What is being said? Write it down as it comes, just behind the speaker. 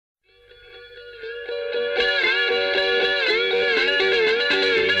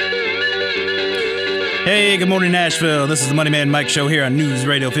Hey, good morning, Nashville. This is the Money Man Mike Show here on News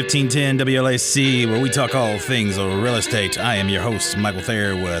Radio 1510 WLAC, where we talk all things real estate. I am your host, Michael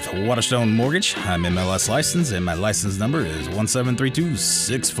Thayer with Waterstone Mortgage. I'm MLS licensed, and my license number is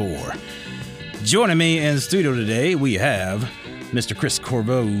 173264. Joining me in the studio today, we have Mr. Chris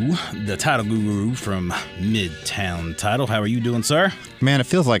Corbeau, the title guru from Midtown Title. How are you doing, sir? Man, it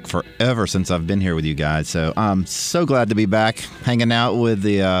feels like forever since I've been here with you guys, so I'm so glad to be back hanging out with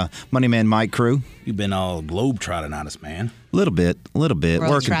the Money Man Mike crew. You've been all globe-trotting on us, man. A little bit. Word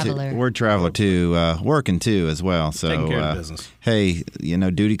traveler. Word traveler, too. Working, too, as well. So, taking care of business. Hey,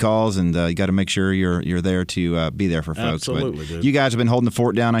 duty calls, and you got to make sure you're there to be there for folks. Absolutely, but dude. You guys have been holding the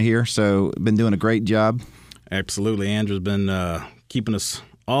fort down, I hear, so been doing a great job. Absolutely. Andra's been keeping us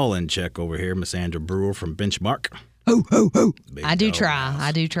all in check over here. Miss Andra Brewer from Benchmark. Ho, ho, ho. Big I do dog try. house.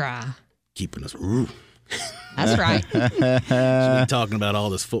 I do try. Keeping us. That's right. We're talking about all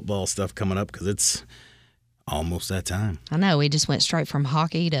this football stuff coming up because it's almost that time. I know. We just went straight from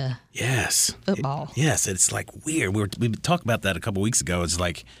hockey to Yes. football. Yes. It's like weird. We talked about that a couple weeks ago. It's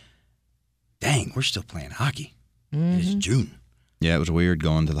like, dang, we're still playing hockey. It's June. Yeah, it was weird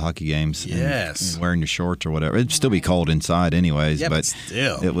going to the hockey games. Yes. And wearing your shorts or whatever. It'd still be cold inside anyways, Yeah, but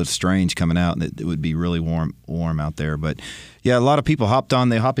still. it was strange coming out, and it would be really warm out there. But, yeah, a lot of people hopped on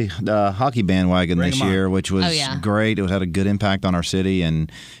the hockey bandwagon Bring this 'em on. year, which was great. It had a good impact on our city,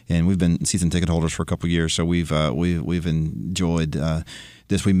 and we've been season ticket holders for a couple of years, so we've enjoyed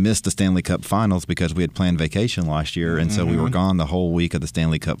this. We missed the Stanley Cup Finals because we had planned vacation last year, and so we were gone the whole week of the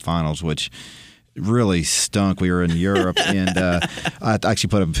Stanley Cup Finals, which really stunk. We were in Europe, and I actually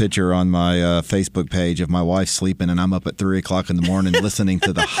put a picture on my Facebook page of my wife sleeping, and I'm up at 3 o'clock in the morning listening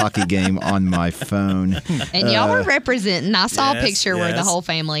to the hockey game on my phone. And y'all were representing. I saw a yes, picture where the yes. whole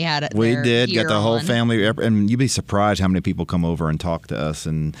family had it. We their did gear get the whole on. family, and you'd be surprised how many people come over and talk to us.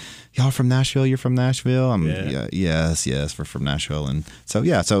 And y'all from Nashville? You're from Nashville? Yes, we're from Nashville, and so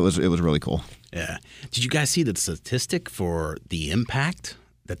it was really cool. Yeah. Did you guys see the statistic for the impact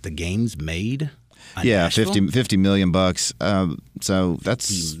that the games made? Yeah, Nashville? $50 million bucks. So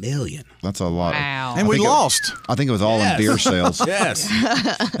that's $50 million. That's a lot. Wow. And we lost. I think it was all in beer sales Yes.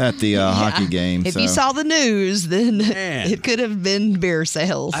 at the hockey game. If you saw the news, then Man. it could have been beer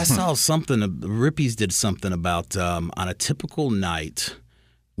sales. I saw something. Rippies did something about on a typical night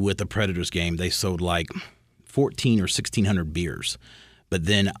with the Predators game, they sold like 1,400 or 1,600 beers. But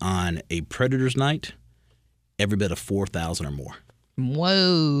then on a Predators night, every bit of 4,000 or more.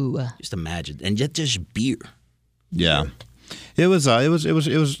 Whoa. Just imagine, and yet just beer. Yeah, it was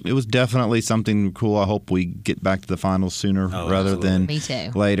definitely something cool. I hope we get back to the finals sooner rather than Me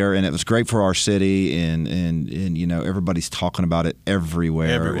too. later. And it was great for our city, and everybody's talking about it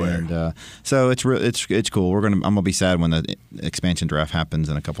everywhere. And so it's cool. I'm gonna be sad when the expansion draft happens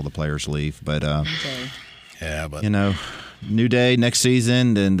and a couple of the players leave. But Me too. Yeah, but new day next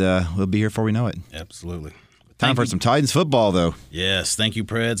season, and we'll be here before we know it. absolutely. Time for some Titans football, though. Yes, thank you,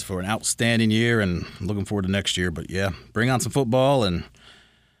 Preds, for an outstanding year, and looking forward to next year. But yeah, bring on some football, and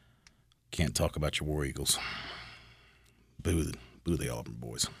can't talk about your War Eagles. Boo the Auburn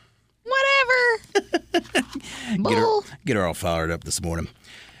boys. Whatever. Bull. Get her all fired up this morning.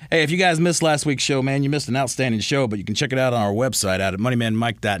 Hey, if you guys missed last week's show, man, you missed an outstanding show, but you can check it out on our website out at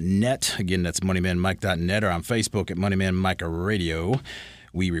moneymanmike.net. Again, that's moneymanmike.net, or on Facebook at Moneyman Mike Radio.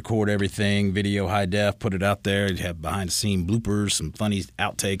 We record everything, video, high def, put it out there. You have behind-the-scene bloopers, some funny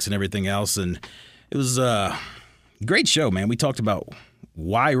outtakes and everything else. And it was a great show, man. We talked about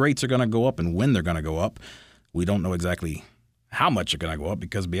why rates are going to go up and when they're going to go up. We don't know exactly how much they're going to go up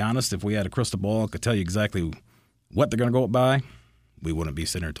because, to be honest, if we had a crystal ball, I could tell you exactly what they're going to go up by, we wouldn't be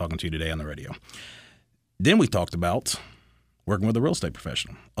sitting here talking to you today on the radio. Then we talked about working with a real estate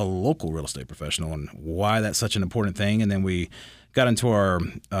professional, a local real estate professional, and why that's such an important thing. And then we got into our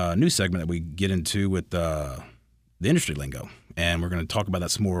new segment that we get into with the industry lingo. And we're going to talk about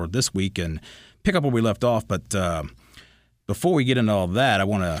that some more this week and pick up where we left off. But before we get into all that, I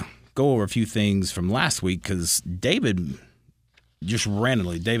want to go over a few things from last week because David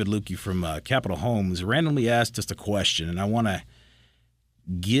Lukey from Capital Homes randomly asked just a question. And I want to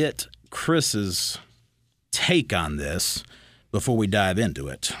get Chris's take on this before we dive into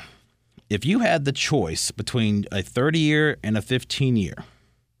it. If you had the choice between a 30-year and a 15-year,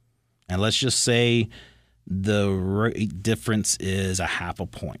 and let's just say the rate difference is a half a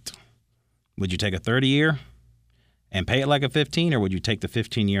point, would you take a 30-year and pay it like a 15, or would you take the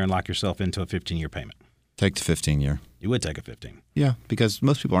 15-year and lock yourself into a 15-year payment? Take the 15-year. You would take a 15. Yeah, because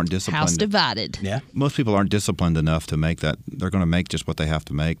most people aren't disciplined. House divided. Yeah. Most people aren't disciplined enough to make that. They're going to make just what they have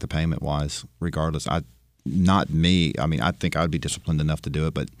to make, the payment-wise, regardless. Not me. I mean, I think I'd be disciplined enough to do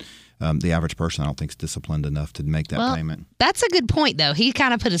it, but the average person, I don't think, is disciplined enough to make that payment. That's a good point, though. He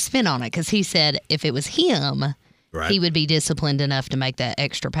kind of put a spin on it because he said if it was him, he would be disciplined enough to make that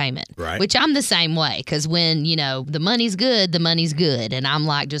extra payment. Right. Which I'm the same way because when, the money's good, the money's good. And I'm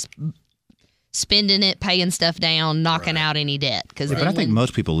like just spending it, paying stuff down, knocking out any debt. But I think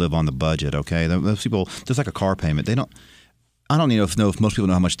most people live on the budget, okay? Most people, just like a car payment, I don't even know if most people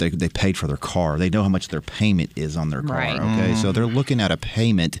know how much they paid for their car. They know how much their payment is on their car, okay? So they're looking at a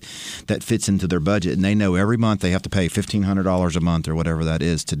payment that fits into their budget, and they know every month they have to pay $1,500 a month or whatever that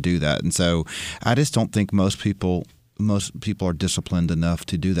is to do that. And so I just don't think most people are disciplined enough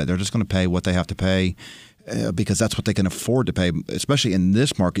to do that. They're just going to pay what they have to pay because that's what they can afford to pay. Especially in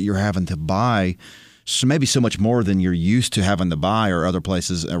this market, you're having to buy maybe so much more than you're used to having to buy or other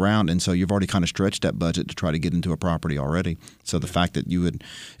places around, and so you've already kind of stretched that budget to try to get into a property already. So the fact that you would,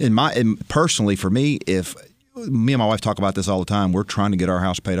 personally for me, if me and my wife talk about this all the time, we're trying to get our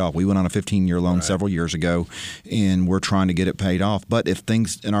house paid off. We went on a 15-year loan several years ago, and we're trying to get it paid off. But if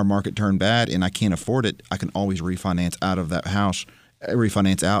things in our market turn bad and I can't afford it, I can always refinance out of that house.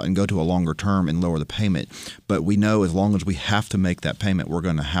 Refinance out and go to a longer term and lower the payment. But we know as long as we have to make that payment, we're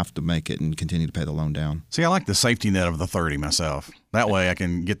going to have to make it and continue to pay the loan down. See, I like the safety net of the 30 myself. That way I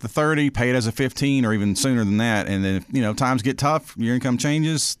can get the 30, pay it as a 15 or even sooner than that. And then if, times get tough, your income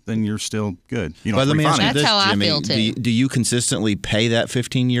changes, then you're still good. You don't but let me ask you That's this, how Jimmy. I feel too. Do you consistently pay that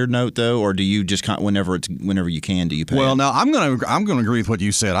 15-year note though, or do you just whenever you can, do you pay Well, it? no, I'm gonna agree with what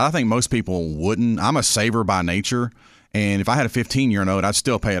you said. I think most people wouldn't. I'm a saver by nature. And if I had a 15-year note, I'd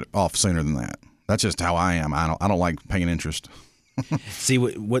still pay it off sooner than that. That's just how I am. I don't like paying interest. See,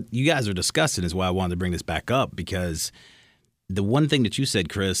 what you guys are discussing is why I wanted to bring this back up, because the one thing that you said,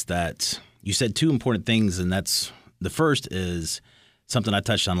 Chris, that you said two important things, and that's the first is something I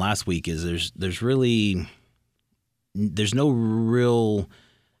touched on last week, is there's no real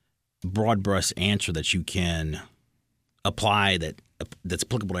broad brush answer that you can apply that's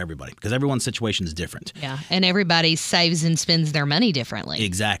applicable to everybody, because everyone's situation is different. Yeah, and everybody saves and spends their money differently.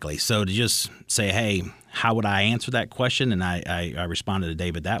 Exactly. So to just say, hey, how would I answer that question? And I responded to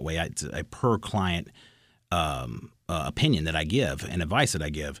David that way. It's a per client opinion that I give and advice that I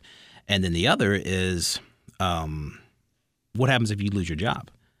give. And then the other is what happens if you lose your job?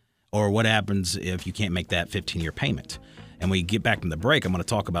 Or what happens if you can't make that 15-year payment? And when we get back from the break, I'm going to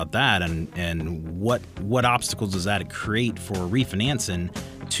talk about that and what obstacles does that create for refinancing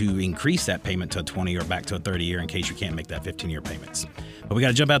to increase that payment to a 20 or back to a 30-year in case you can't make that 15-year payments. But we got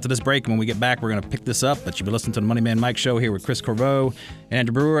to jump out to this break, and when we get back, we're going to pick this up. But you've been listening to the Money Man Mike Show here with Chris Corveau and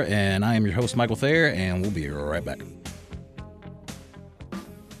Andrew Brewer, and I am your host, Michael Thayer, and we'll be right back.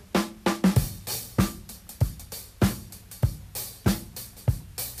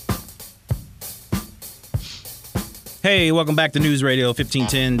 Hey, welcome back to News Radio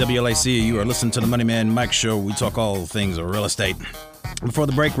 1510 WLAC. You are listening to the Money Man Mike Show. We talk all things of real estate. Before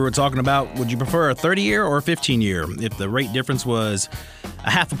the break, we were talking about, would you prefer a 30-year or a 15-year? If the rate difference was a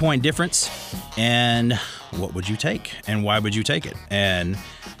half a point difference, and what would you take? And why would you take it? And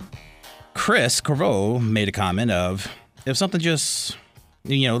Chris Corveau made a comment of, if something just,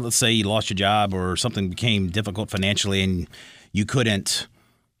 let's say you lost your job or something became difficult financially and you couldn't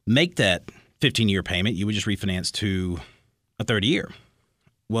make that 15-year payment, you would just refinance to a 30-year.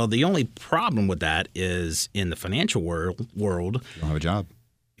 Well, the only problem with that is in the financial world, You don't have a job.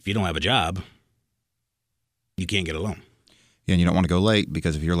 if you don't have a job, you can't get a loan. Yeah, and you don't want to go late,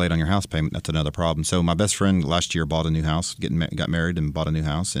 because if you're late on your house payment, that's another problem. So my best friend last year bought a new house, got married and bought a new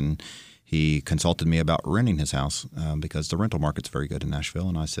house, and he consulted me about renting his house because the rental market's very good in Nashville.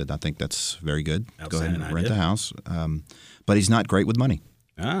 And I said, I think that's very good. Go ahead and rent a house. But he's not great with money.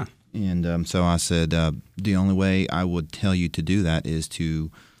 And so I said, the only way I would tell you to do that is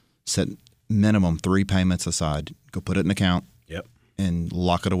to set minimum 3 payments aside. Go put it in an account. Yep. And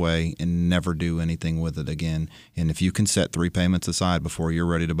lock it away and never do anything with it again. And if you can set 3 payments aside before you're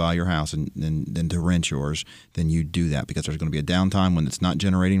ready to buy your house and to rent yours, then you do that, because there's going to be a downtime when it's not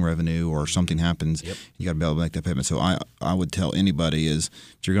generating revenue or something happens. Yep. You got to be able to make that payment. So I would tell anybody is,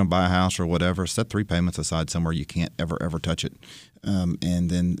 if you're going to buy a house or whatever, set 3 payments aside somewhere you can't ever touch it. And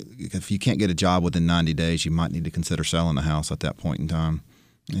then if you can't get a job within 90 days, you might need to consider selling the house at that point in time.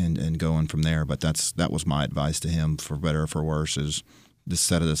 And going from there. But that was my advice to him, for better or for worse, is just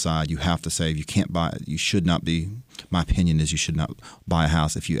set it aside. You have to save. You can't buy it. You should not be, my opinion is, you should not buy a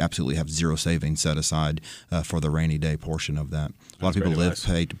house if you absolutely have zero savings set aside for the rainy day portion of that. A lot of people live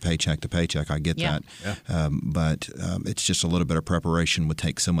paycheck to paycheck. I get that. Yeah. But it's just a little bit of preparation would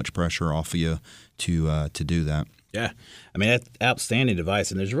take so much pressure off of you to do that. Yeah. I mean, that's outstanding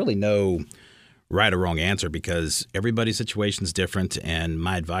advice, and there's really no right or wrong answer because everybody's situation is different, and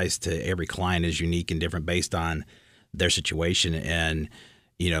my advice to every client is unique and different based on their situation. And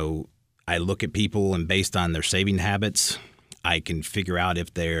I look at people, and based on their saving habits, I can figure out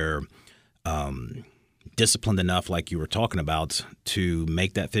if they're disciplined enough, like you were talking about, to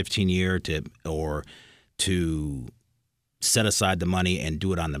make that 15-year or to set aside the money and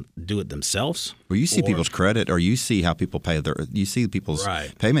do it themselves. Well, you see people's credit, or you see how people pay you see people's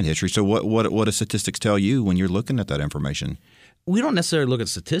payment history. So what do statistics tell you when you're looking at that information? We don't necessarily look at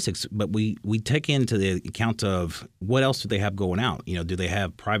statistics, but we take into the account of what else do they have going out. Do they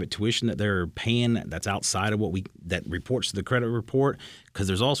have private tuition that they're paying that's outside of that reports to the credit report? Because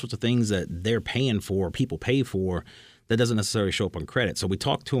there's all sorts of things that they're paying for, people pay for, that doesn't necessarily show up on credit. So we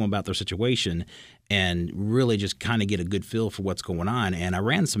talk to them about their situation and really just kind of get a good feel for what's going on. And I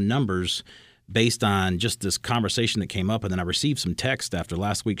ran some numbers based on just this conversation that came up, and then I received some text after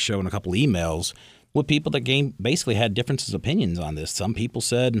last week's show and a couple emails with people that basically had differences of opinions on this. Some people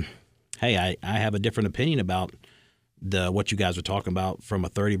said, hey, I have a different opinion about what you guys are talking about from a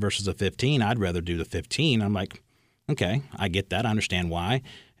 30 versus a 15. I'd rather do the 15. I'm like, okay, I get that. I understand why.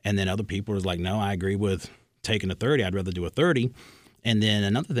 And then other people were like, no, I agree with taking a 30. I'd rather do a 30. And then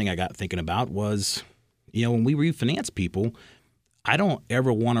another thing I got thinking about was, when we refinance people, I don't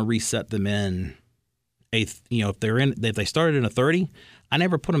ever want to reset them in if they started in a 30, I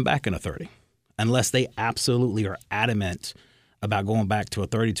never put them back in a 30. Unless they absolutely are adamant about going back to a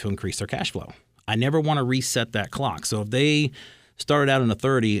 30 to increase their cash flow. I never want to reset that clock. So if they started out in a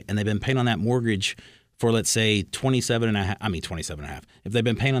 30 and they've been paying on that mortgage for, let's say, 27 and a half. If they've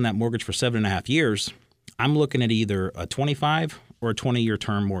been paying on that mortgage for 7.5 years, I'm looking at either a 25 or a 20-year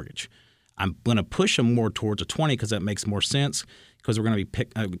term mortgage. I'm going to push them more towards a 20 because that makes more sense because we're going to be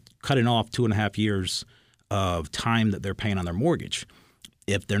cutting off 2.5 years of time that they're paying on their mortgage.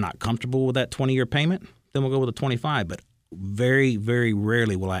 If they're not comfortable with that 20-year payment, then we'll go with a 25. But very, very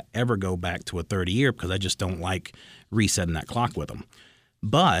rarely will I ever go back to a 30-year because I just don't like resetting that clock with them.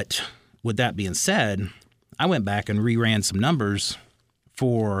 But with that being said, I went back and reran some numbers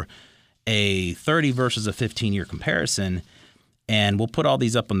for a 30 versus a 15-year comparison, and we'll put all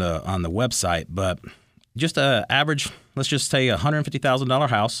these up on the website. But just an average, let's just say a $150,000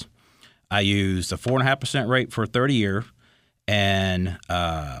 house. I used a 4.5% rate for a 30-year. And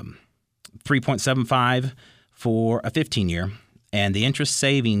 3.75 for a 15-year. And the interest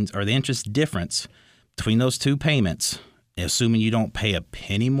savings or the interest difference between those two payments, assuming you don't pay a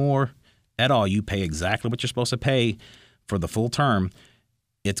penny more at all, you pay exactly what you're supposed to pay for the full term,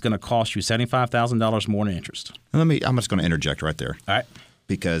 it's going to cost you $75,000 more in interest. I'm just going to interject right there. All right.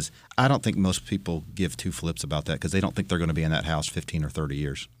 Because I don't think most people give two flips about that because they don't think they're going to be in that house 15 or 30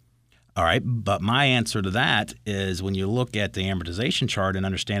 years. All right, but my answer to that is when you look at the amortization chart and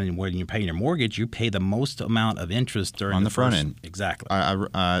understanding when you're paying your mortgage, you pay the most amount of interest during on the front end. Exactly.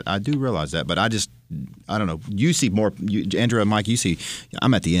 I do realize that, but I don't know. You see more, Andra and Mike, you see,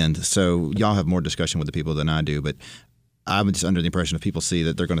 I'm at the end, so y'all have more discussion with the people than I do, but I'm just under the impression if people see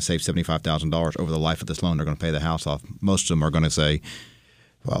that they're going to save $75,000 over the life of this loan, they're going to pay the house off. Most of them are going to say,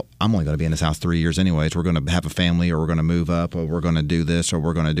 well, I'm only going to be in this house 3 years anyways. We're going to have a family, or we're going to move up, or we're going to do this, or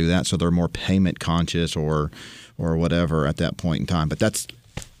we're going to do that. So they're more payment conscious or whatever at that point in time.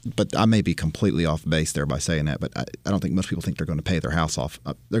 But I may be completely off base there by saying that. But I don't think most people think they're going to pay their house off.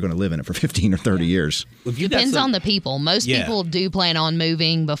 They're going to live in it for 15 or 30 years. Depends on the people. Most people do plan on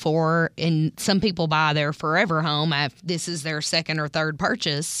moving before, and some people buy their forever home. This is their second or third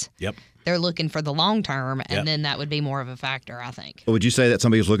purchase. Yep. They're looking for the long term, and then that would be more of a factor, I think. Would you say that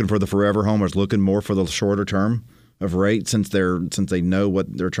somebody who's looking for the forever home is looking more for the shorter term of rate since they know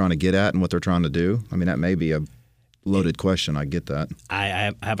what they're trying to get at and what they're trying to do? I mean, that may be a loaded question. I get that.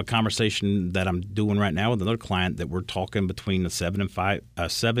 I have a conversation that I'm doing right now with another client that we're talking between a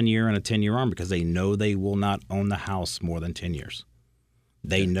 7-year and a 10-year arm because they know they will not own the house more than 10 years.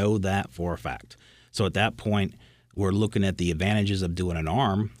 They know that for a fact. So at that point, we're looking at the advantages of doing an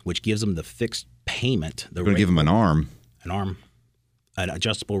ARM, which gives them the fixed payment. We're going to give them an ARM. An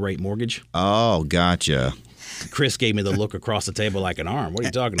adjustable rate mortgage. Oh, gotcha. Chris gave me the look across the table like an arm. What are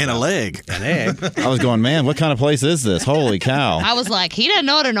you talking about? And a leg. An egg. I was going, man, what kind of place is this? Holy cow. I was like, he doesn't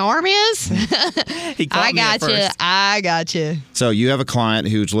know what an arm is? He caught me at first. I got you. So you have a client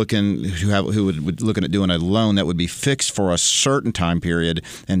who's looking at doing a loan that would be fixed for a certain time period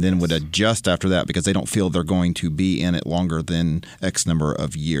and then would adjust after that because they don't feel they're going to be in it longer than X number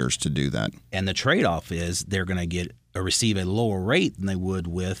of years to do that. And the trade-off is they're going to receive a lower rate than they would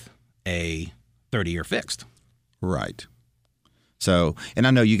with a 30-year fixed. Right. So, and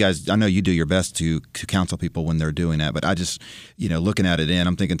I know you do your best to counsel people when they're doing that, but I just, looking at it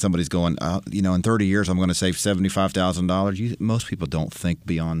I'm thinking somebody's going, in 30 years, I'm going to save $75,000. Most people don't think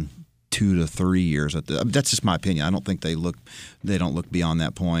beyond 2 to 3 years. That's just my opinion. I don't think they don't look beyond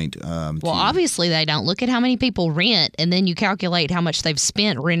that point. Obviously they don't. Look at how many people rent, and then you calculate how much they've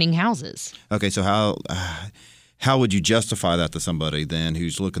spent renting houses. Okay, so how would you justify that to somebody then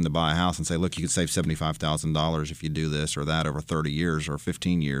who's looking to buy a house and say, look, you could save $75,000 if you do this or that over 30 years or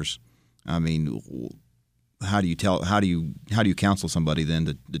 15 years? I mean, how do you counsel somebody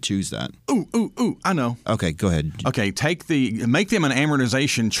then to choose that? Ooh, I know. Okay, go ahead. Okay, make them an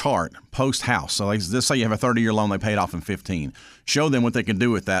amortization chart post-house. So let's say you have a 30-year loan, they pay it off in 15. Show them what they can do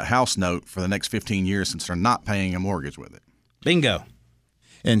with that house note for the next 15 years since they're not paying a mortgage with it. Bingo.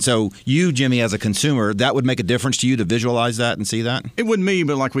 And so you, Jimmy, as a consumer, that would make a difference to you to visualize that and see that? It wouldn't me,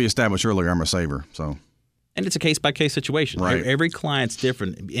 but like we established earlier, I'm a saver. So, and it's a case-by-case situation. Right. Every client's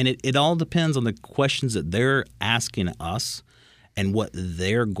different, and it all depends on the questions that they're asking us and what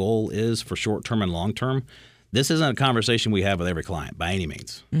their goal is for short-term and long-term. This isn't a conversation we have with every client by any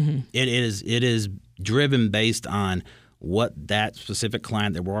means. Mm-hmm. It is driven based on what that specific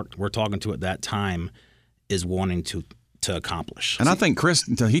client that we're talking to at that time is wanting to accomplish. And I think Chris,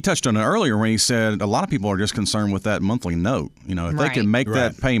 he touched on it earlier when he said a lot of people are just concerned with that monthly note. If they can make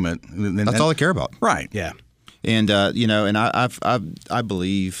that payment, that's all they care about. Right. Yeah. And and I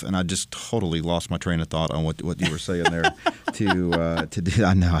believe, and I just totally lost my train of thought on what you were saying there. to do,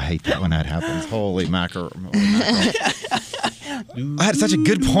 I know I hate that when that happens. Holy mackerel! I had such a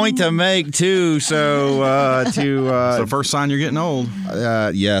good point to make too. So it's the first sign you're getting old.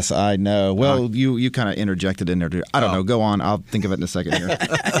 Yes, I know. Well, you kind of interjected in there. I don't know. Go on. I'll think of it in a second here.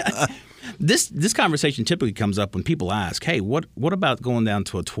 This conversation typically comes up when people ask, "Hey, what about going down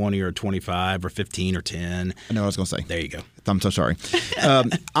to a 20 or a 25 or 15 or 10?" I know what I was going to say. There you go. I'm so sorry.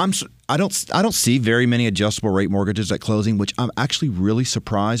 I don't see very many adjustable rate mortgages at closing, which I'm actually really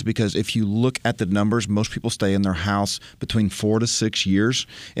surprised because if you look at the numbers, most people stay in their house between 4 to 6 years,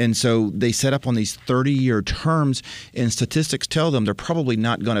 and so they set up on these 30-year terms. And statistics tell them they're probably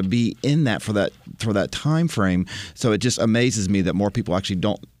not going to be in that for that time frame. So it just amazes me that more people actually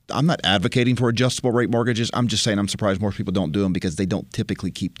don't. I'm not advocating for adjustable rate mortgages. I'm just saying I'm surprised more people don't do them because they don't typically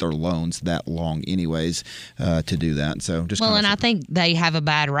keep their loans that long anyways to do that. So just and I think they have a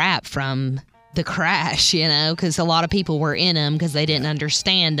bad rap from the crash, because a lot of people were in them because they didn't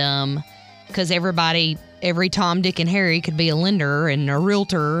understand them because every Tom, Dick, and Harry could be a lender and a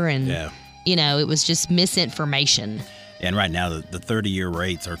realtor and, it was just misinformation. And right now the 30-year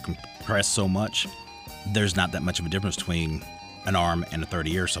rates are compressed so much, there's not that much of a difference between an ARM and a 30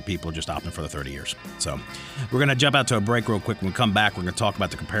 years, so people are just opting for the 30 years. So we're going to jump out to a break real quick. When we come back, we're going to talk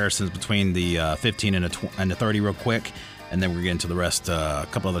about the comparisons between the 15 and the 30 real quick, and then we're going to get into the rest, a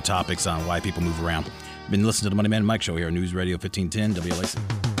couple other topics on why people move around. You've been listening to the Money Man Mike Show here on News Radio 1510 WLAC.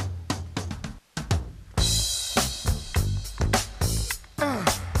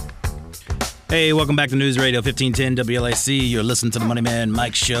 Hey, welcome back to News Radio 1510 WLAC. You're listening to the Money Man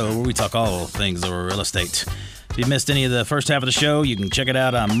Mike Show, where we talk all things over real estate. If you missed any of the first half of the show, you can check it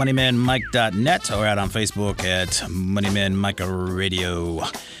out on moneymanmike.net or out on Facebook at Moneyman Mike Radio.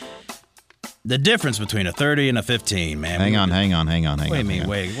 The difference between a 30 and a 15, man. Hang on. What do you mean?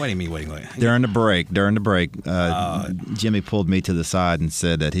 Wait. During the break, Jimmy pulled me to the side and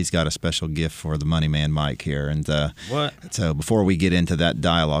said that he's got a special gift for the Money Man Mike here. And what? So before we get into that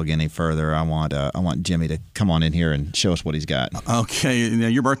dialogue any further, I want Jimmy to come on in here and show us what he's got. Okay,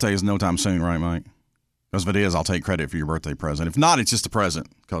 your birthday is no time soon, right, Mike? Because if it is, I'll take credit for your birthday present. If not, it's just a present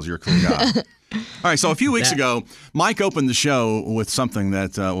because you're a cool guy. All right, so a few weeks ago, Mike opened the show with something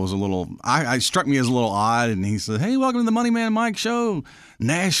that was a little, I struck me as a little odd, and he said, "Hey, welcome to the Money Man Mike Show,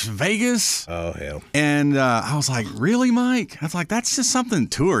 Nash Vegas." Oh, hell. And I was like, "Really, Mike?" I was like, "That's just something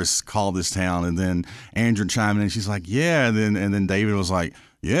tourists call this town." And then Andra chimed in, and she's like, "Yeah." And then David was like,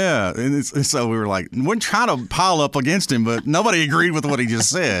 "Yeah." And so we were like, we're trying to pile up against him, but nobody agreed with what he just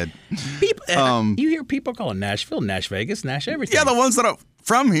said. You hear people calling Nashville, Nash Vegas, Nash everything. Yeah, the ones that are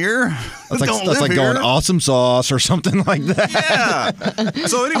from here. That's like going awesome sauce or something like that. Yeah.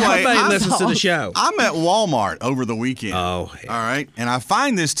 So anyway, everybody listens to the show. I'm at Walmart over the weekend. Oh, yeah. All right. And I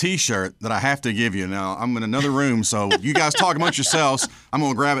find this T-shirt that I have to give you. Now, I'm in another room, so you guys talk amongst yourselves. I'm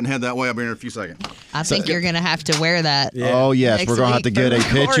going to grab it and head that way. I'll be here in a few seconds. I think you're going to have to wear that. Yeah. Oh, yes. We're going to have to get a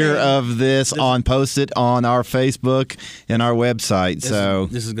picture of this post it on our Facebook and our website.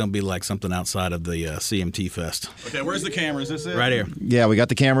 This is going to be like something outside of the CMT Fest. Okay, where's the camera? Is this it? Right here. Yeah, we got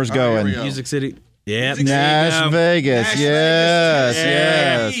the cameras going. Music City. Yep. Nash Vegas. Nash Yes,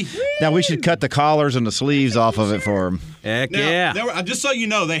 Vegas. yes. Now we should cut the collars and the sleeves off of it for him. Heck Now, yeah. there were, just so you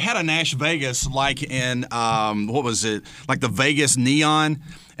know, they had a Nash Vegas like in what was it? Like the Vegas Neon.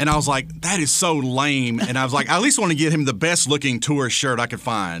 And I was like, that is so lame. And I was like, I at least want to get him the best looking tourist shirt I could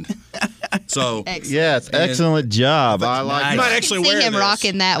find. So Yes, excellent job. I like you it. might I actually can see wear him this.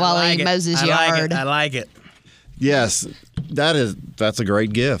 rocking that while I like in it. Moses' I like yard. it. I like it. Yes, that's a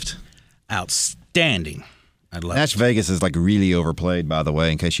great gift. Outstanding. I'd love Nash it. Vegas is like really overplayed, by the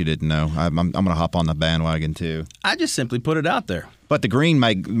way. In case you didn't know, I'm going to hop on the bandwagon too. I just simply put it out there. But the green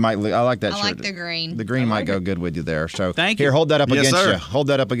might I like that I shirt. like the green. The green might go good with you there. So Thank here, you. hold that up Yes, against sir. you. Hold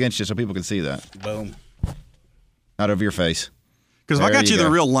that up against you so people can see that. Boom. Out of your face. Because if I There got you you the go.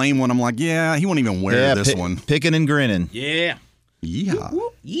 real lame one, I'm like, yeah, he won't even wear this one. Picking and grinning. Yeah. Yeah.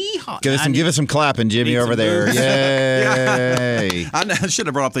 Yeehaw. Give us some clapping, Jimmy, need over some there. booze. Yay. I should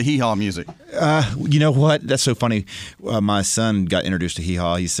have brought up the hee-haw music. You know what? That's so funny. My son got introduced to Hee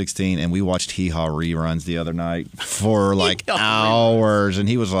Haw. He's 16, and we watched Hee Haw reruns the other night for like hours, and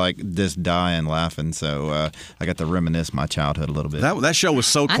he was like just dying laughing. So I got to reminisce my childhood a little bit. That show was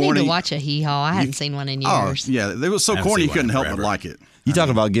so I corny. need to watch a hee haw. I hadn't seen one in Oh, years. yeah. It was so haven't corny seen you couldn't one in help but forever. like it. You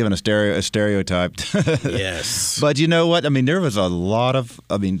talking about giving a stereotype. Yes. But you know what? I mean, there was a lot of.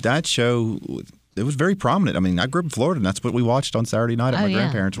 I mean, that show. It was very prominent. I mean, I grew up in Florida, and that's what we watched on Saturday night at Oh, my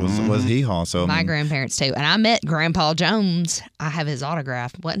yeah. grandparents' was Hee Haw. So I My mean, grandparents too, and I met Grandpa Jones. I have his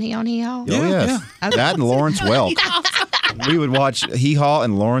autograph. Wasn't he on Hee Haw? oh yes, that and Lawrence Welk. We would watch Hee Haw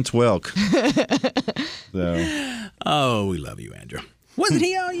and Lawrence Welk. So Oh, we love you, Andrew. Wasn't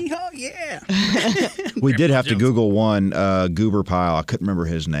he on Yeehaw? Yeah. we did have to Google one Goober Pile. I couldn't remember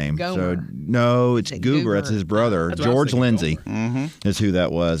his name. Gomer. So no, it's it Goober. Goober? That's his brother, That's what I was George thinking, Lindsay. Gomer. Is who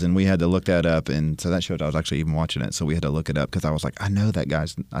that was, and we had to look that up. And so that showed I was actually even watching it, so we had to look it up because I was like, I know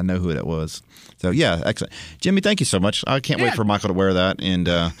who that was. So yeah, excellent, Jimmy. Thank you so much. I can't wait for Michael to wear that and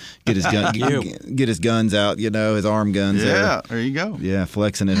get his gun, get his guns out. You know, his arm guns. Yeah, there you go. Yeah,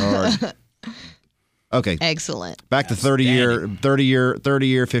 flexing it hard. Okay, Excellent. back to 30 year,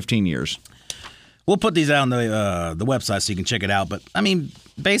 15 years. We'll put these out on the website so you can check it out. But I mean,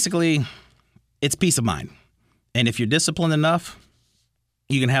 basically, it's peace of mind. And if you're disciplined enough,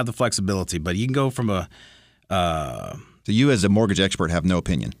 you can have the flexibility. But you can go from a. So you, as a mortgage expert, have no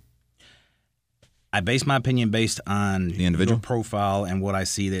opinion. I base my opinion based on The individual? your profile and what I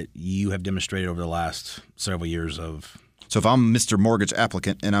see that you have demonstrated over the last several years of. So if I'm Mr. Mortgage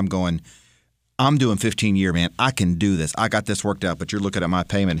applicant and I'm going, I'm doing 15-year, man, I can do this. I got this worked out. But you're looking at my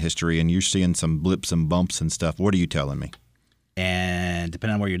payment history and you're seeing some blips and bumps and stuff. What are you telling me? And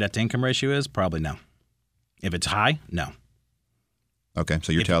depending on where your debt to income ratio is, probably no. If it's high, no. Okay,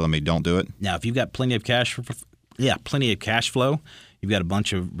 so you're telling me don't do it? Now, if you've got plenty of cash flow, you've got a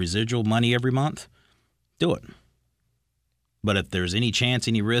bunch of residual money every month, do it. But if there's any chance,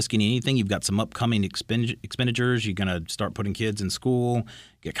 any risk, anything, you've got some upcoming expenditures, you're going to start putting kids in school,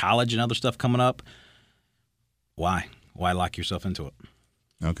 get college and other stuff coming up, why? Why lock yourself into it?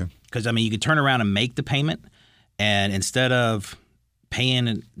 Okay. Because, I mean, you could turn around and make the payment, and instead of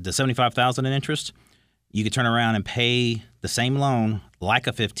paying the $75,000 in interest, you could turn around and pay the same loan like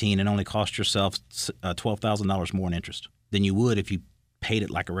a 15 and only cost yourself $12,000 more in interest than you would if you paid it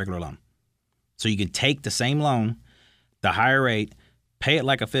like a regular loan. So you can take the same loan, the higher rate, pay it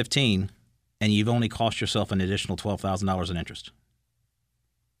like a 15, and you've only cost yourself an additional $12,000 in interest.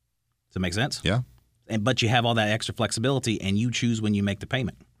 Does that make sense? Yeah. But you have all that extra flexibility, and you choose when you make the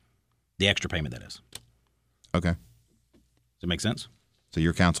payment, the extra payment, that is. Okay. Does it make sense? So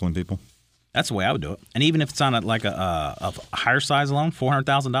you're counseling people? That's the way I would do it. And even if it's on like a higher size loan,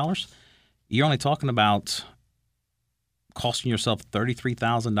 $400,000, you're only talking about costing yourself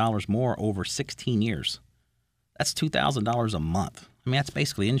 $33,000 more over 16 years. That's $2,000 a month. I mean, that's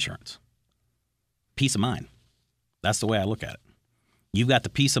basically insurance. Peace of mind. That's the way I look at it. You've got the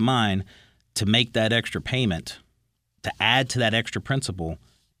peace of mind to make that extra payment, to add to that extra principal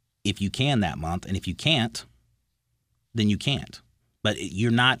if you can that month. And if you can't, then you can't. But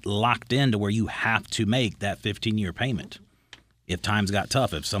you're not locked into where you have to make that 15-year payment. If times got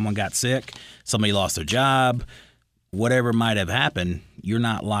tough, if someone got sick, somebody lost their job, whatever might have happened, you're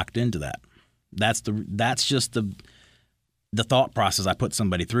not locked into that. That's just the thought process I put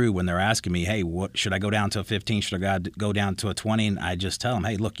somebody through when they're asking me, hey, what should I go down to a 15? Should I go down to a 20? And I just tell them,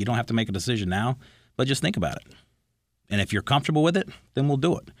 hey, look, you don't have to make a decision now, but just think about it. And if you're comfortable with it, then we'll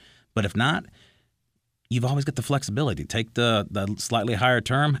do it. But if not, you've always got the flexibility. Take the slightly higher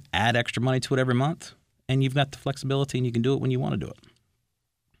term, add extra money to it every month, and you've got the flexibility and you can do it when you want to do it.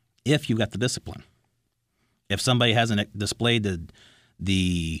 If you've got the discipline. If somebody hasn't displayed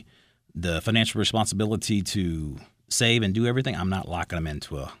the the financial responsibility to save and do everything, I'm not locking them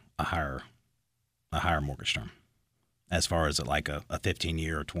into a higher mortgage term. As far as like a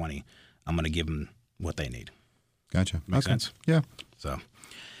 15-year or 20, I'm going to give them what they need. Gotcha. Makes sense? Yeah. So,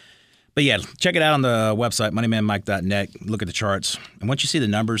 but yeah, check it out on the website, moneymanmike.net. Look at the charts. And once you see the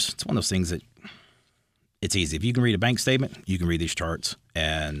numbers, it's one of those things that it's easy. If you can read a bank statement, you can read these charts,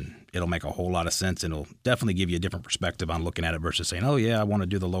 and it'll make a whole lot of sense, and it'll definitely give you a different perspective on looking at it versus saying, oh, yeah, I want to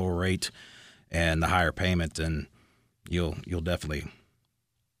do the lower rate and the higher payment, and you'll definitely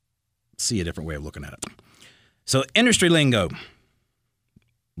see a different way of looking at it. So industry lingo.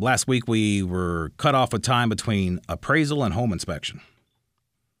 Last week we were cut off with time between appraisal and home inspection.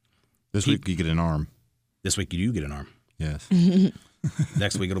 This week you get an arm. This week you do get an arm. Yes.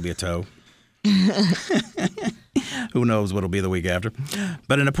 Next week it'll be a toe. Who knows what it'll be the week after.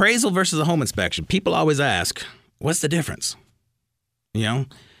 But an appraisal versus a home inspection, people always ask, what's the difference? You know,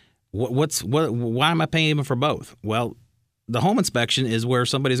 why am I paying for both? Well, the home inspection is where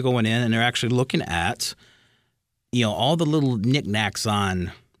somebody's going in and they're actually looking at, you know, all the little knickknacks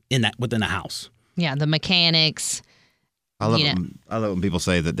within the house. Yeah, the mechanics. I love when people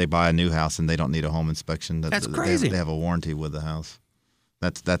say that they buy a new house and they don't need a home inspection. That's crazy. They have a warranty with the house.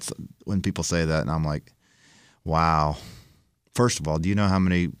 That's when people say that, and I'm like, wow. First of all, do you know how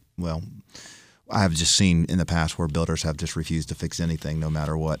many? Well, I have just seen in the past where builders have just refused to fix anything, no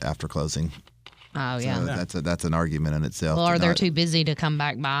matter what, after closing. Oh yeah, so that's an argument in itself. Well, or they're too busy to come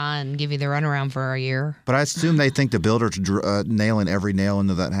back by and give you the runaround for a year. But I assume they think the builder's nailing every nail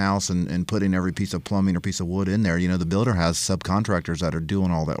into that house and putting every piece of plumbing or piece of wood in there. You know, the builder has subcontractors that are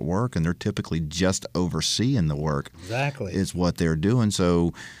doing all that work, and they're typically just overseeing the work. Exactly, is what they're doing.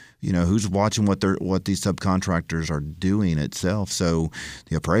 So, you know, who's watching what these subcontractors are doing itself? So,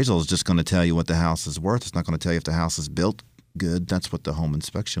 the appraisal is just going to tell you what the house is worth. It's not going to tell you if the house is built good. That's what the home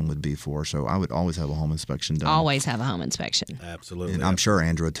inspection would be for. So I would always have a home inspection done. Always have a home inspection. Absolutely. And I'm sure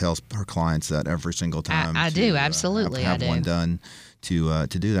Andra tells her clients that every single time. I do, absolutely. Have one done to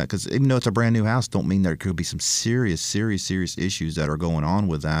do that, because even though it's a brand new house, don't mean there could be some serious issues that are going on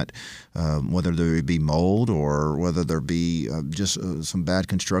with that, whether there be mold or whether there be just some bad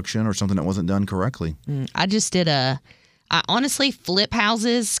construction or something that wasn't done correctly. I just did I honestly, flip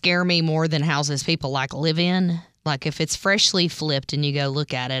houses scare me more than houses people like live in. Like, if it's freshly flipped and you go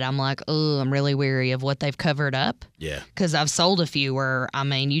look at it, I'm like, oh, I'm really weary of what they've covered up. Yeah. Because I've sold a few where, I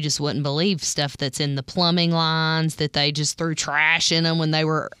mean, you just wouldn't believe stuff that's in the plumbing lines that they just threw trash in them when they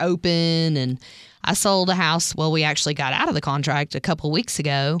were open. And I sold a house, well, we actually got out of the contract a couple weeks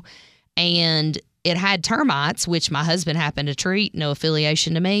ago, and it had termites, which my husband happened to treat, no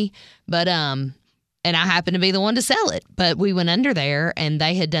affiliation to me. But, and I happened to be the one to sell it. But we went under there, and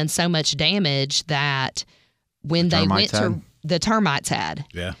they had done so much damage that when they went to the termites had.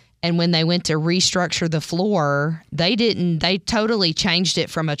 Yeah. And when they went to restructure the floor, they totally changed it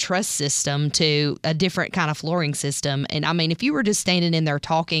from a truss system to a different kind of flooring system. And I mean, if you were just standing in there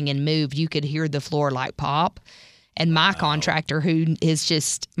talking and moved, you could hear the floor like pop. And my contractor's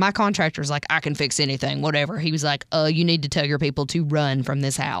like, I can fix anything, whatever. He was like, you need to tell your people to run from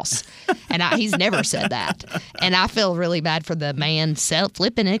this house. And he's never said that. And I feel really bad for the man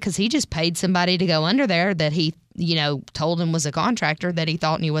flipping it, because he just paid somebody to go under there that he, you know, told him was a contractor that he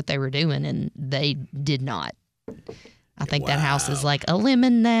thought knew what they were doing, and they did not. I think that house is like a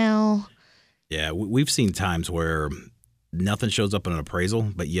lemon now. Yeah, we've seen times where nothing shows up in an appraisal,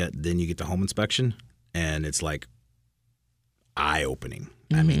 but yet then you get the home inspection, and it's like eye-opening.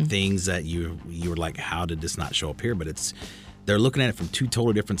 Mm-hmm. I mean, things that you were like, how did this not show up here? But they're looking at it from two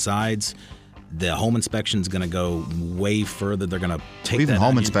totally different sides. The home inspection is going to go way further. They're going to take even that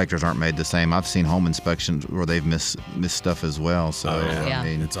home inspectors aren't made the same. I've seen home inspections where they've missed stuff as well. So yeah. I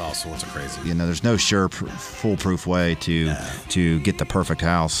mean, it's all sorts of crazy. You know, there's no sure foolproof way to get the perfect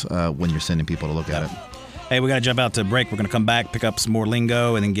house when you're sending people to look at it. Hey, we got to jump out to break. We're going to come back, pick up some more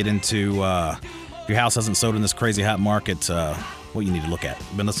lingo, and then get into if your house hasn't sold in this crazy hot market, what you need to look at.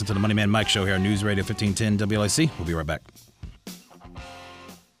 You've been listening to the Money Man Mike Show here on News Radio 1510 WLAC. We'll be right back.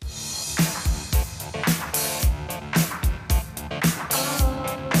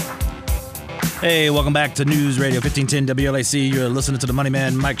 Hey, welcome back to News Radio 1510 WLAC. You're listening to the Money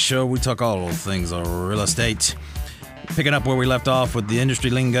Man Mike Show. We talk all things real estate. Picking up where we left off with the industry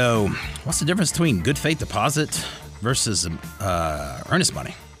lingo. What's the difference between good faith deposit versus earnest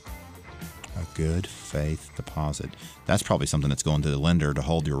money? A good faith deposit. That's probably something that's going to the lender to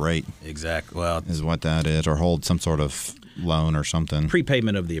hold your rate. Exactly. Well, is what that is, or hold some sort of loan or something.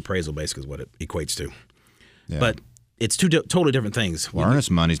 Prepayment of the appraisal basically is what it equates to. Yeah. But it's two totally different things. Well, earnest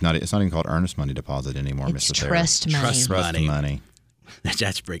money's not. It's not even called earnest money deposit anymore, it's Mr. Trust money. Trust money. that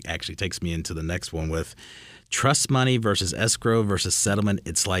actually takes me into the next one with trust money versus escrow versus settlement.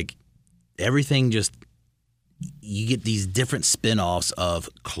 It's like everything just, you get these different spin-offs of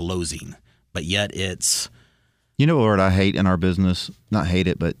closing, but yet it's... You know what word I hate in our business? Not hate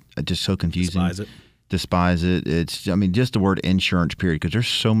it, but just so confusing. Despise it. It's, I mean, just the word insurance, period, because there's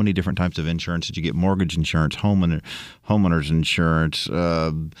so many different types of insurance that you get: mortgage insurance, homeowners insurance.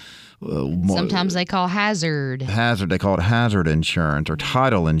 Sometimes they call hazard. They call it hazard insurance or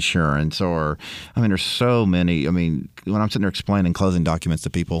title insurance, or I mean, there's so many. I mean, when I'm sitting there explaining closing documents to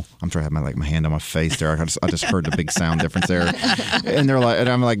people, I'm trying to have my hand on my face there. I just heard the big sound difference there, and they're like, and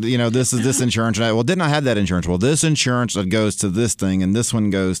I'm like, this is this insurance. And well, didn't I have that insurance? Well, this insurance that goes to this thing, and this one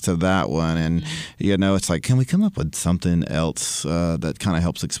goes to that one, and it's like, can we come up with something else that kind of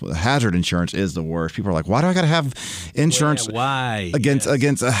helps explain? Hazard insurance is the worst. People are like, why do I got to have insurance? Why against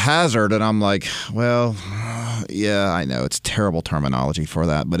a hazard? And I'm like, well, yeah, I know it's terrible terminology for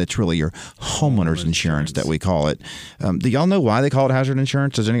that, but it's really your homeowner's insurance that we call it. Do y'all know why they call it hazard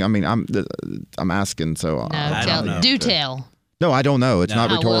insurance? I'm asking, so no, tell. No, I don't know. It's not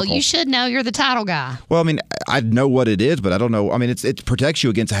rhetorical. Well, you should know. You're the title guy. Well, I mean, I know what it is, but I don't know. I mean, it protects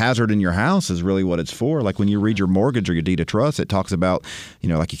you against a hazard in your house is really what it's for. Like when you read your mortgage or your deed of trust, it talks about,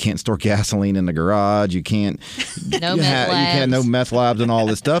 like you can't store gasoline in the garage. You can't. No meth labs. You can't no meth labs and all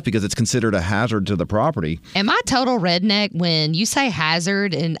this stuff because it's considered a hazard to the property. Am I total redneck when you say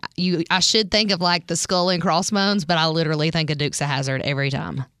hazard and I should think of like the skull and crossbones, but I literally think of Dukes of Hazzard every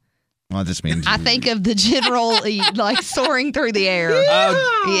time. Well, this means I think of the general like soaring through the air. I was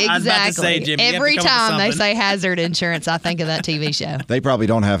about to Exactly. say, Jim, Every you have to come up time with they something. say hazard insurance, I think of that TV show. they probably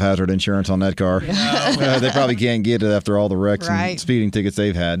don't have hazard insurance on that car. They probably can't get it after all the wrecks Right. and speeding tickets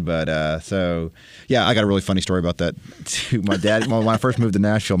they've had. But so, yeah, I got a really funny story about that too. My dad, when I first moved to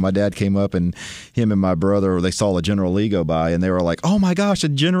Nashville, my dad came up and him and my brother, they saw a General Lee go by and they were like, "Oh my gosh, a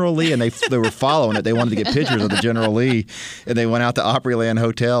General Lee!" And they were following it. They wanted to get pictures of the General Lee, and they went out to Opryland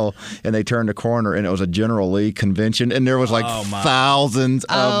Hotel and they turned the corner. And it was a General Lee convention, and there was like thousands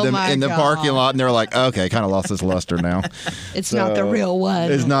of them in the parking lot, and they were like, "Okay, kind of lost its luster now." It's not the real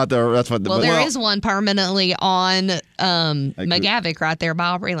one. It's not the. That's what. There is one permanently on McGavick right there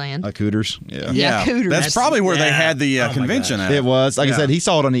by Opryland. Cooters. Yeah, Cooters. That's probably where they had the my convention gosh. at. It was like I said. He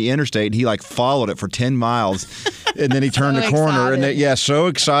saw it on the interstate. And he like followed it for 10 miles, and then he turned the corner, excited. and so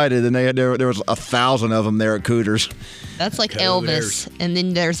excited, and there was 1,000 of them there at Cooters. That's like Cooters. Elvis, and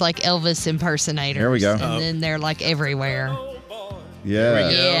then there's like Elvis impersonators. There we go. And then they're like everywhere. Yeah.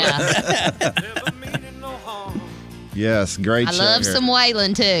 Yeah, Yes. Great. I show love here. some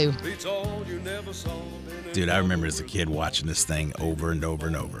Waylon too. Dude, I remember as a kid watching this thing over and over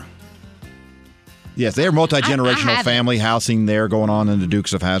and over. Yes, they are multi-generational I haven't. family housing there going on in the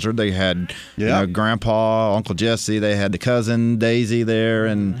Dukes of Hazzard. They had Grandpa, Uncle Jesse. They had the cousin Daisy there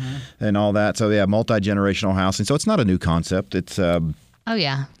and all that. So yeah, multi-generational housing. So it's not a new concept. It's Oh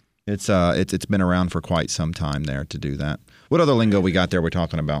yeah. it's been around for quite some time there to do that. What other lingo we got there we're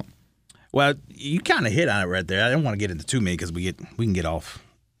talking about? Well, you kind of hit on it right there. I don't want to get into too many because we can get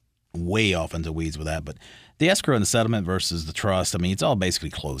way off into weeds with that. But the escrow and the settlement versus the trust, I mean, it's all basically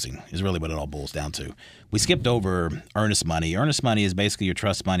closing is really what it all boils down to. We skipped over earnest money. Earnest money is basically your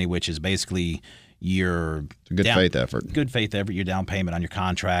trust money, which is basically your Good faith effort. Good faith effort, your down payment on your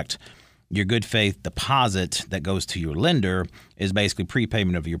contract. Your good faith deposit that goes to your lender is basically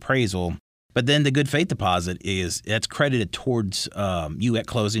prepayment of your appraisal. But then the good faith deposit that's credited towards you at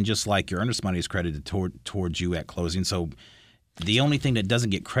closing, just like your earnest money is credited towards you at closing. So the only thing that doesn't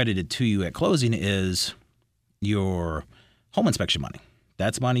get credited to you at closing is your home inspection money.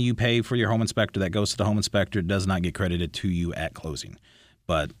 That's money you pay for your home inspector that goes to the home inspector. It does not get credited to you at closing.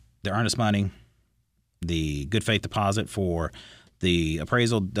 But the earnest money, the good faith deposit for the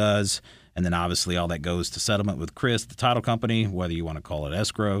appraisal does, and then obviously all that goes to settlement with Chris, the title company, whether you want to call it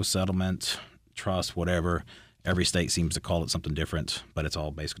escrow, settlement, trust, whatever. Every state seems to call it something different, but it's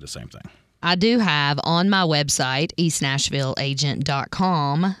all basically the same thing. I do have on my website,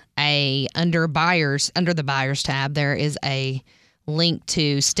 eastnashvilleagent.com, under the buyers tab, there is a link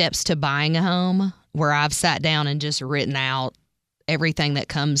to steps to buying a home where I've sat down and just written out everything that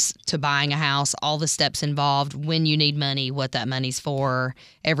comes to buying a house, all the steps involved, when you need money, what that money's for,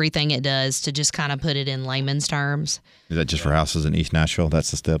 everything it does to just kind of put it in layman's terms. Is that just for houses in East Nashville?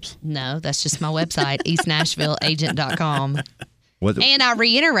 That's the steps? No, that's just my website, eastnashvilleagent.com. What? And I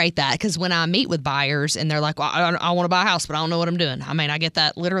reiterate that because when I meet with buyers and they're like, well, I want to buy a house, but I don't know what I'm doing. I mean, I get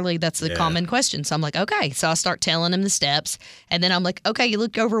that literally. That's the common question. So I'm like, okay. So I start telling them the steps. And then I'm like, okay, you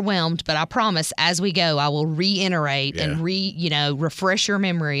look overwhelmed, but I promise as we go, I will reiterate and refresh your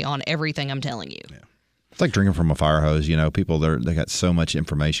memory on everything I'm telling you. Yeah. It's like drinking from a fire hose. People, they got so much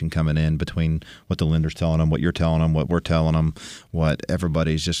information coming in between what the lender's telling them, what you're telling them, what we're telling them, what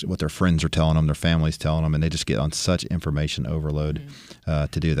their friends are telling them, their families telling them, and they just get on such information overload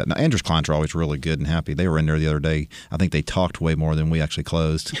to do that. Now, Andra's clients are always really good and happy. They were in there the other day. I think they talked way more than we actually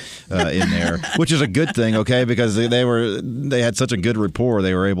closed in there, which is a good thing, okay? Because they had such a good rapport,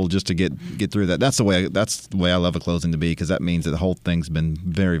 they were able just to get through that. That's the way I love a closing to be, because that means that the whole thing's been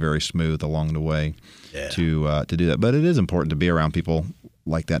very, very smooth along the way. Yeah. To do that. But it is important to be around people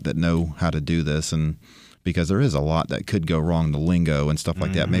like that know how to do this, and because there is a lot that could go wrong, the lingo and stuff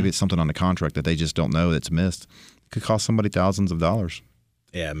like that. Maybe it's something on the contract that they just don't know that's missed. It could cost somebody thousands of dollars.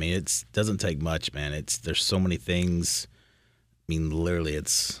 Yeah, I mean, it doesn't take much, man. There's so many things. I mean, literally,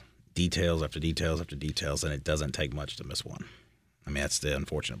 it's details after details after details, and it doesn't take much to miss one. I mean, that's the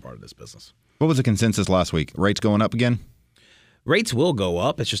unfortunate part of this business. What was the consensus last week? Rates going up again? Rates will go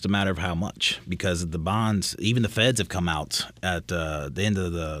up. It's just a matter of how much, because the bonds, even the feds have come out at the end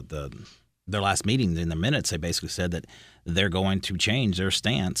of their last meeting. In their minutes, they basically said that they're going to change their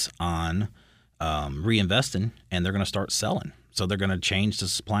stance on reinvesting, and they're going to start selling. So they're going to change the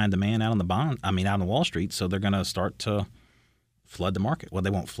supply and demand out on Wall Street. So they're going to start to flood the market. Well, they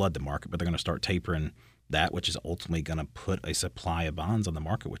won't flood the market, but they're going to start tapering that, which is ultimately going to put a supply of bonds on the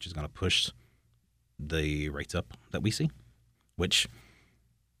market, which is going to push the rates up that we see. Which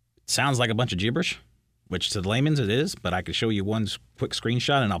sounds like a bunch of gibberish, which to the layman's it is, but I could show you one quick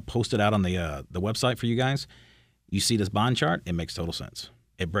screenshot, and I'll post it out on the website for you guys. You see this bond chart, it makes total sense.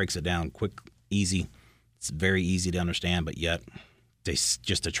 It breaks it down quick, easy. It's very easy to understand, but yet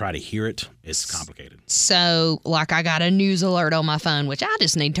just to try to hear it, it's complicated. So, like, I got a news alert on my phone, which I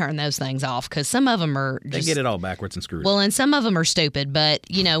just need to turn those things off, because some of them are just... They get it all backwards and screwed. Well, and some of them are stupid, but,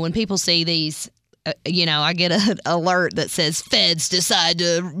 when people see these... I get an alert that says feds decide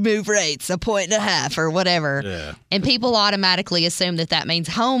to move rates 1.5 or whatever. Yeah. And people automatically assume that means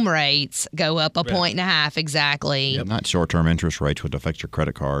home rates go up 1.5 exactly. Yep. Not short-term interest rates, would affect your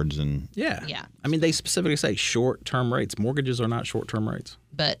credit cards. And Yeah. I mean, they specifically say short-term rates. Mortgages are not short-term rates.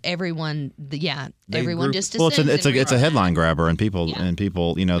 But everyone just assumes. Well, it's a headline grabber, and people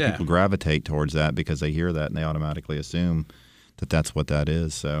people gravitate towards that because they hear that and they automatically assume that's what that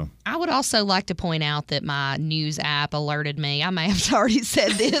is. So I would also like to point out that my news app alerted me. I may have already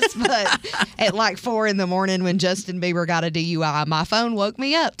said this, but at like 4 a.m. when Justin Bieber got a DUI, my phone woke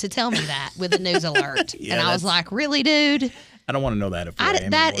me up to tell me that with a news alert. And I was like, really, dude? I don't want to know that.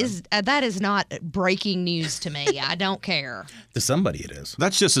 That is not breaking news to me. I don't care. To somebody it is.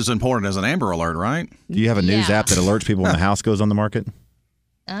 That's just as important as an Amber Alert, right? Do you have a news app that alerts people when the house goes on the market?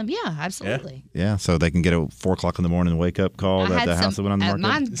 Yeah, absolutely. Yeah, so they can get a 4 o'clock in the morning wake up call that the house went on the market.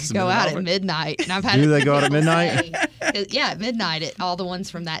 Mine go out at midnight, and I've had. Do they go out at midnight? Yeah, at midnight. All the ones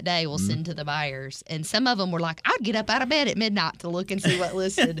from that day will send to the buyers, and some of them were like, "I'd get up out of bed at midnight to look and see what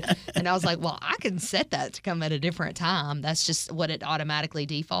listed," and I was like, "Well, I can set that to come at a different time. That's just what it automatically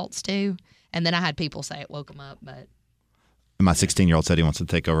defaults to." And then I had people say it woke them up, but. My 16-year-old said he wants to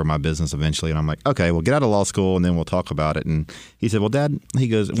take over my business eventually. And I'm like, okay, well, get out of law school and then we'll talk about it. And he said, well, Dad, he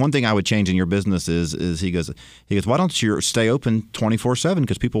goes, one thing I would change in your business is he goes, why don't you stay open 24/7?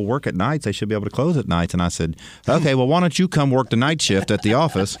 Because people work at nights. They should be able to close at nights. And I said, okay, well, why don't you come work the night shift at the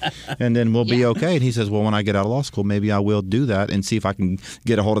office and then we'll be okay. And he says, well, when I get out of law school, maybe I will do that and see if I can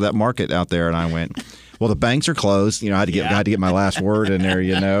get a hold of that market out there. And I went, well, the banks are closed. I had to get my last word in there.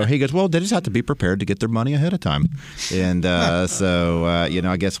 He goes, well, they just have to be prepared to get their money ahead of time. And so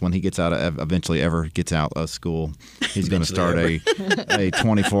I guess when he gets out, eventually ever gets out of school, he's going to start a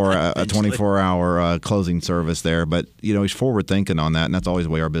 24-hour closing service there. But he's forward thinking on that, and that's always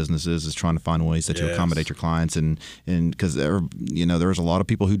the way our business is trying to find ways that you accommodate your clients, and because there's a lot of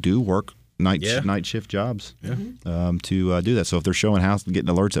people who do work night shift jobs to do that. So if they're showing house and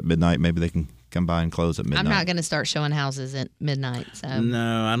getting alerts at midnight, maybe they can come by and close at midnight. I'm not going to start showing houses at midnight. So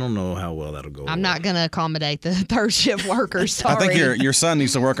no, I don't know how well that'll go. I'm not going to accommodate the third shift workers. Sorry. I think your son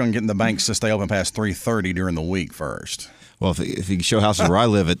needs to work on getting the banks to stay open past 3:30 during the week first. Well, if you show houses where I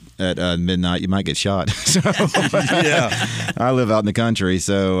live at midnight, you might get shot. So, I live out in the country,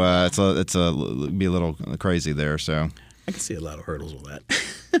 so it'd be a little crazy there. So I can see a lot of hurdles with that.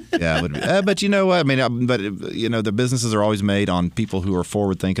 Yeah, it would be. But you know what? I mean, the businesses are always made on people who are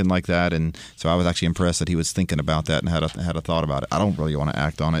forward thinking like that, and so I was actually impressed that he was thinking about that and had a thought about it. I don't really want to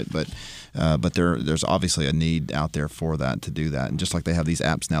act on it, but there's obviously a need out there for that, to do that. And just like they have these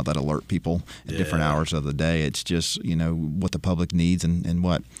apps now that alert people at different hours of the day, it's just what the public needs and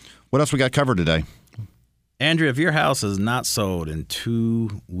what else we got covered today. Andrea, if your house is not sold in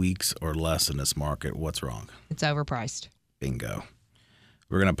 2 weeks or less in this market, what's wrong? It's overpriced. Bingo.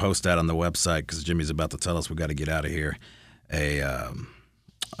 We're going to post that on the website because Jimmy's about to tell us we got to get out of here.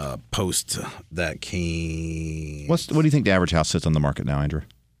 A post that came. What do you think the average house sits on the market now, Andrew?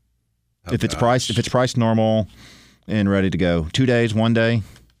 Oh, if it's priced normal and ready to go, 2 days, 1 day,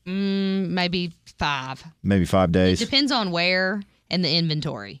 Maybe 5. maybe 5 days. It depends on where and the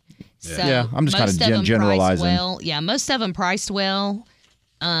inventory. Yeah. So Yeah, I'm just most kinda of them generalizing. priced well. Yeah, most of them priced well.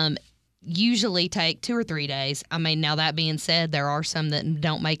 Usually take 2 or 3 days. I mean, now that being said, there are some that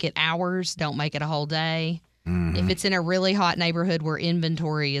don't make it hours, don't make it a whole day. If it's in a really hot neighborhood where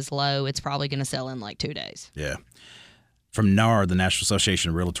inventory is low, it's probably going to sell in like 2 days. Yeah. From NAR, the National Association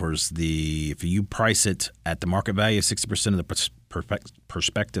of Realtors, if you price it at the market value, 60% of the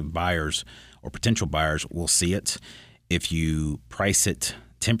prospective buyers or potential buyers will see it. If you price it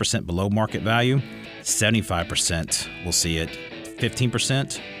 10% below market value, 75% will see it.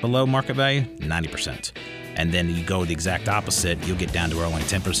 15% below market value, 90%. And then you go the exact opposite, you'll get down to where only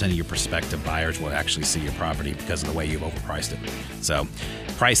 10% of your prospective buyers will actually see your property because of the way you've overpriced it. So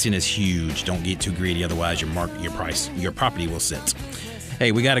pricing is huge. Don't get too greedy, otherwise your property will sit.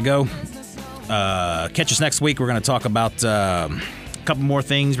 Hey, we got to go. Catch us next week. We're going to talk about a couple more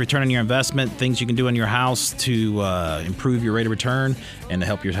things, return on your investment, things you can do in your house to improve your rate of return and to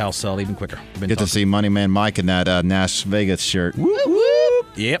help your house sell even quicker. Get to see Money Man Mike in that Las Vegas shirt. Whoop, whoop.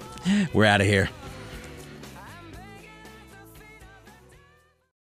 Yep. We're out of here.